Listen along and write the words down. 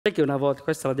Sai che una volta,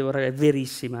 questa la devo raccontare, è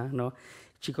verissima, no?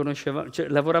 Ci conoscevamo, cioè,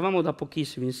 lavoravamo da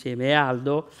pochissimo insieme e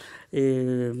Aldo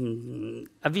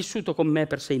ha vissuto con me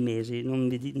per 6 mesi,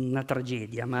 una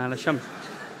tragedia, ma lasciamo...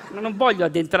 Non voglio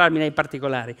addentrarmi nei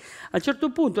particolari. A un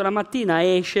certo punto una mattina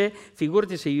esce,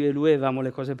 figurati se io e lui avevamo le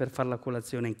cose per fare la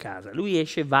colazione in casa. Lui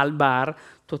esce, va al bar,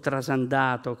 tutto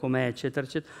trasandato, com'è, eccetera,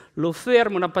 eccetera. Lo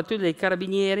ferma una pattuglia dei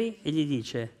carabinieri e gli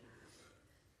dice: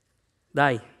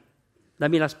 dai,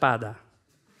 dammi la spada.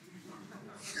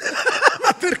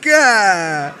 Ma perché?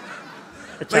 Ma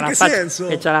in che senso?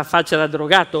 E c'ha la faccia da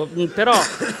drogato, però...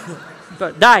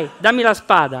 Dai, dammi la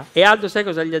spada. E Aldo sai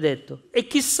cosa gli ha detto? E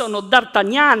chi sono?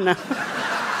 D'Artagnan?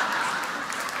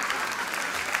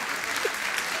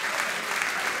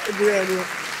 Che genio.